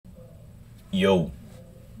Yo,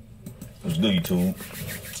 what's good, YouTube?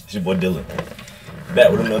 It's your boy Dylan,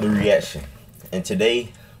 back with another reaction. And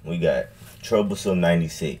today we got Troublesome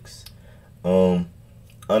 96.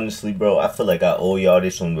 Honestly, bro, I feel like I owe y'all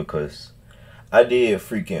this one because I did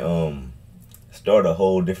freaking start a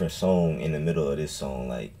whole different song in the middle of this song.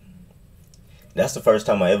 Like, that's the first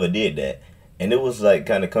time I ever did that, and it was like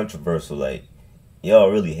kind of controversial. Like,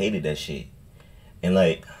 y'all really hated that shit, and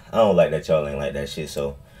like I don't like that y'all ain't like that shit.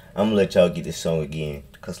 So I'm gonna let y'all get this song again,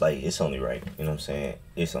 cause like it's only right. You know what I'm saying?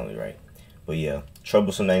 It's only right. But yeah,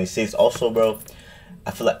 Troublesome 96. Also, bro,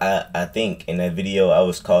 I feel like I think in that video I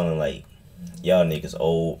was calling like y'all niggas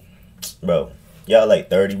old, bro. Y'all like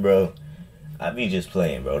 30, bro. I be just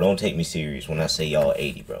playing, bro. Don't take me serious when I say y'all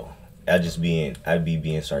 80, bro. I be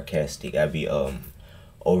being sarcastic. I be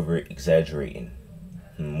over exaggerating.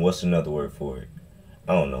 What's another word for it?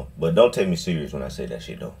 I don't know. But don't take me serious when I say that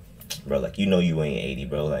shit though. Bro, like, you know you ain't 80,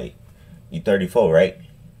 bro. Like, you 34, right?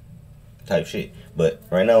 Type shit. But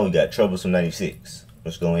right now we got Troublesome 96.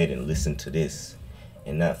 Let's go ahead and listen to this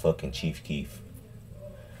and not fucking Chief Keef.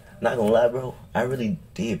 Not gonna lie, bro, I really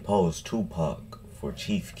did pause Tupac for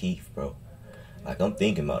Chief Keef, bro. Like, I'm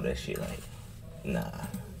thinking about that shit. Like, nah,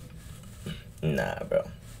 bro,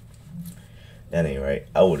 that ain't right.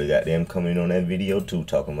 I would've got them coming on that video too,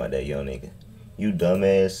 talking about that young nigga. You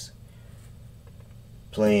dumbass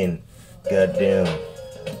playing goddamn.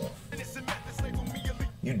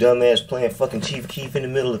 You dumbass playing fucking Chief Keef in the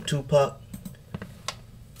middle of Tupac.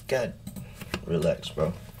 God, relax,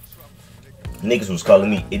 bro. Niggas was calling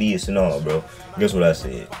me idiots and all, bro. Guess what I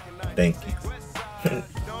said? Thank you.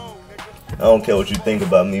 I don't care what you think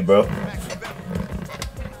about me, bro.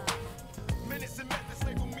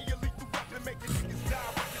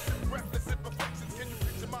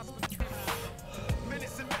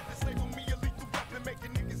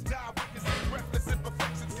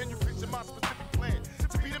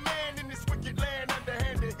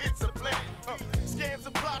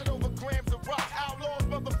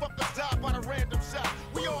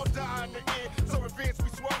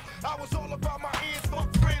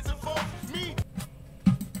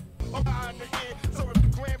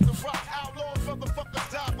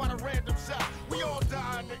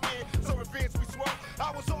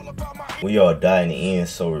 We all die in the end,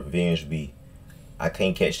 so revenge be. I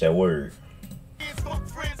can't catch that word.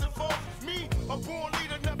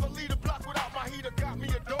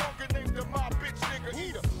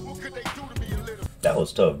 That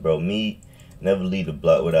was tough, bro. Me, never leave the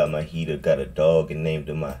block without my heater. Got a dog and named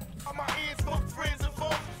him my.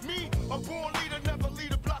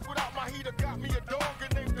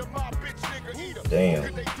 Damn.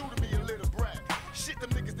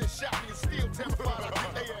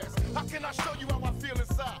 How can I show you how I feel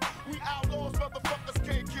inside? We outlaws, motherfuckers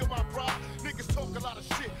can't kill my pride. Niggas talk a lot of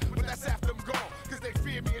shit, but that's after them gone. Cause they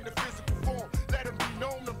fear me in the physical form. Let them be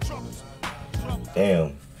known them troubles.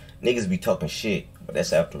 Damn. Niggas be talking shit, but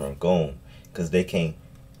that's after I'm gone. Cause they can't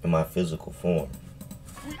in my physical form.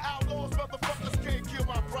 We outlaws, motherfuckers can't kill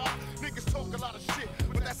my pride. Niggas talk a lot of shit,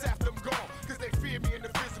 but that's after them gone. Cause they fear me in the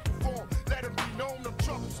physical form. Let them be known them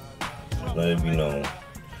troubles. Let it be known.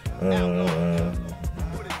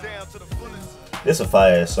 This a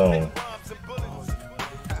fire ass song.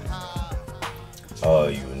 Oh,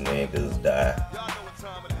 you niggas die.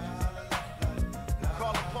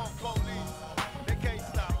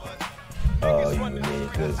 Oh, you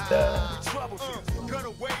niggas die.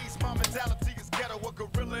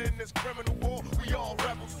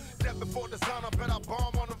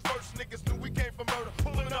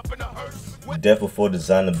 Death before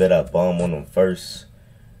designer, bet I bomb on them first.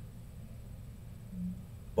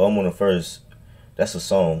 Bomb on them first. That's a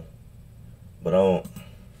song, but I don't.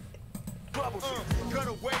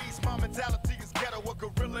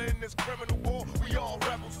 We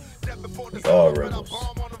all rebels.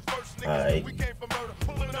 Alright.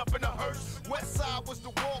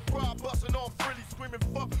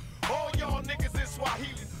 All y'all niggas in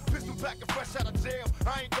Swahili. Pistol back and fresh out of jail.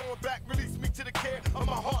 I ain't going back. Release me to the care of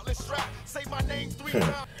my heartless strap. Say my name 3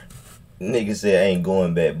 times. Nigga said I ain't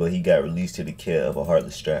going back, but he got released to the care of a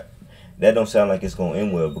heartless strap. That don't sound like it's gonna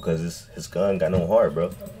end well because his gun got no heart,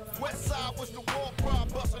 bro.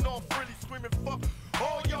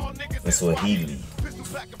 It's Swahili.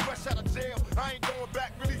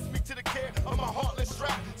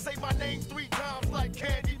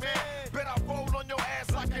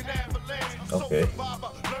 Okay.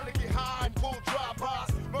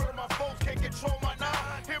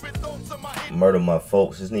 Murder my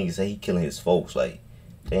folks. This nigga say he killing his folks. Like,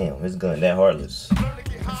 damn, his gun that heartless.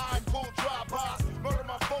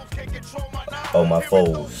 Oh, my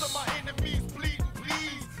foes.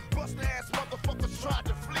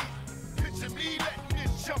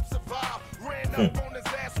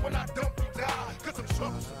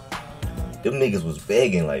 Them niggas was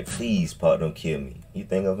begging like, please, Pop, don't kill me. You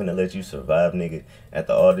think I'm gonna let you survive, nigga?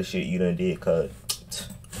 After all the shit you done did, cuz.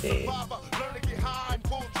 Dead.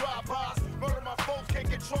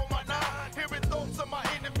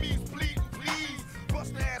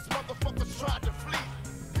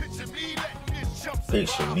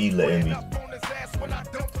 Picture me letting me.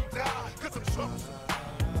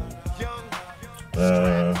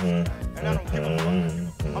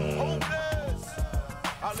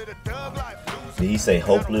 Did he say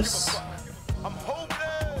hopeless?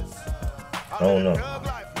 I don't know.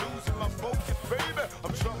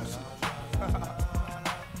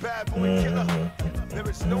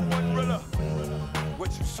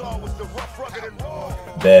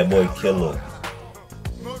 Bad boy killer.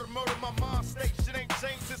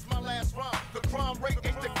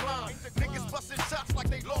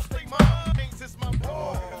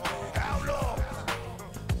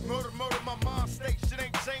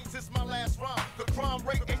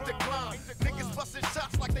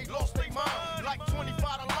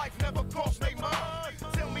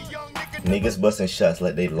 Niggas busting shots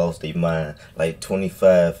like they lost their mind. Like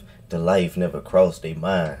 25 to life never crossed their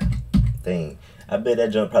mind. Dang. I bet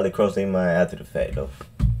that jump probably crossed their mind after the fact though.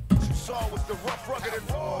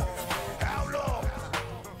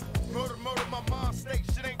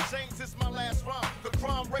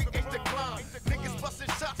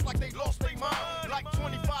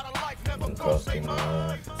 Cross their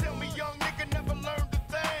mind.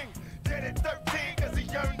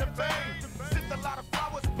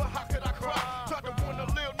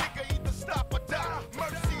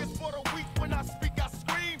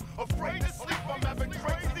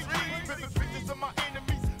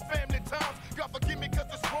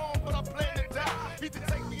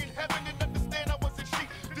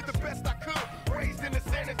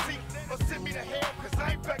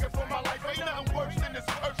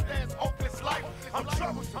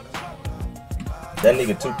 That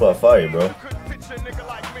nigga Tupac fire, bro.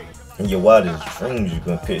 In your wildest dreams, you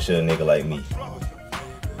can picture a nigga like me.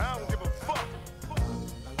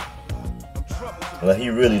 Like he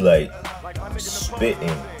really like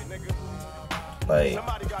spitting, like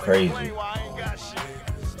crazy.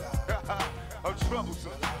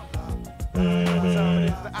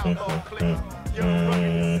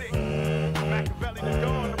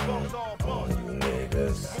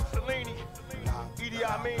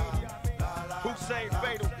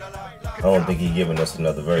 I don't think he giving us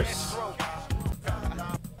another verse.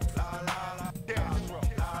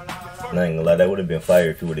 I ain't gonna lie, that would have been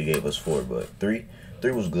fire if he would have gave us 4, but 3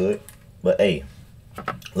 was good. But hey,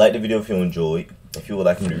 like the video if you enjoyed. If you would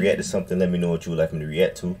like me to react to something, let me know what you would like me to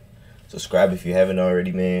react to. Subscribe if you haven't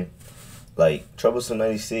already, man. Like Troublesome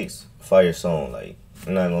 96, fire song. Like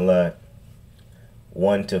I'm not gonna lie,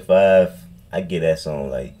 1 to 5, I give that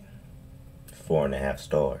song like 4.5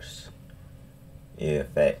 stars. Yeah,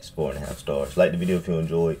 facts, 4.5 stars. Like the video if you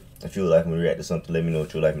enjoyed. If you would like me to react to something, let me know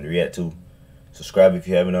what you would like me to react to. Subscribe if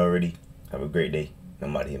you haven't already. Have a great day.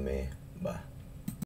 I'm out of here, man. Bye.